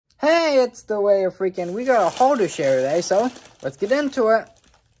Hey, it's the way of freaking. We got a haul to share today, so let's get into it.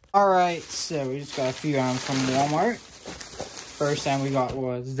 Alright, so we just got a few items from Walmart. First time we got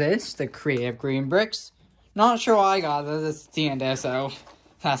was this, the Creative Green Bricks. Not sure why I got this, it's D&D, so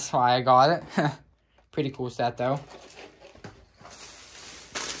that's why I got it. Pretty cool set though.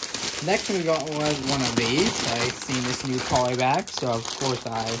 Next one we got was one of these. I seen this new poly bag, so of course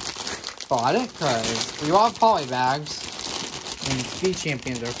I bought it, because we love poly bags, and Speed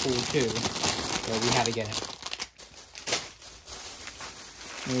Champions are cool too, so we had to get it.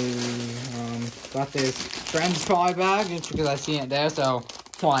 We got this Friends poly bag, just because I seen it there, so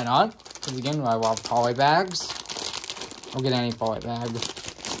why not? Because again, I love poly bags. I'll get any poly bag.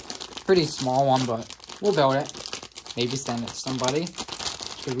 Pretty small one, but we'll build it. Maybe send it to somebody.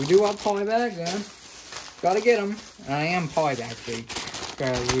 Because we do love poly bags, man. Gotta get them. And I am poly bag freak.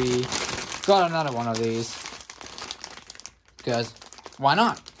 Because we got another one of these. Because, why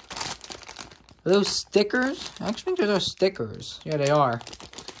not? Are those stickers? I actually think those are stickers. Yeah, they are.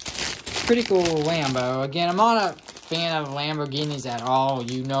 Pretty cool Lambo. Again, I'm not a fan of Lamborghinis at all.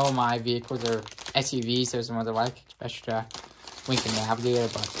 You know my vehicles are SUVs, so some other like, especially Lincoln Navigator,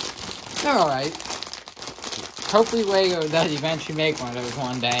 but they're alright. Hopefully Lego does eventually make one of those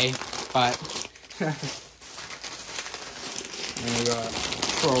one day, but then we got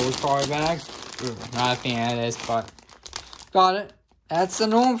Trolls poly bag. Not a fan of this, but got it. That's the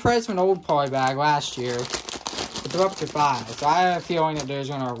normal price of an old poly bag last year, but they're up to $5. So I have a feeling that they're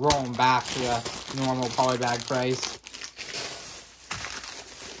gonna roll them back to the normal poly bag price.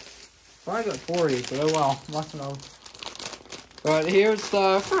 Probably got 40, so oh well, must know. But here's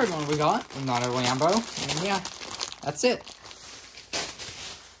the third one we got, another Lambo, and yeah, that's it.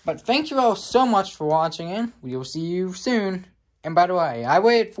 But thank you all so much for watching, and we will see you soon. And by the way, I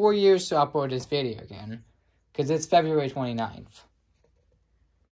waited 4 years to upload this video again, because it's February 29th.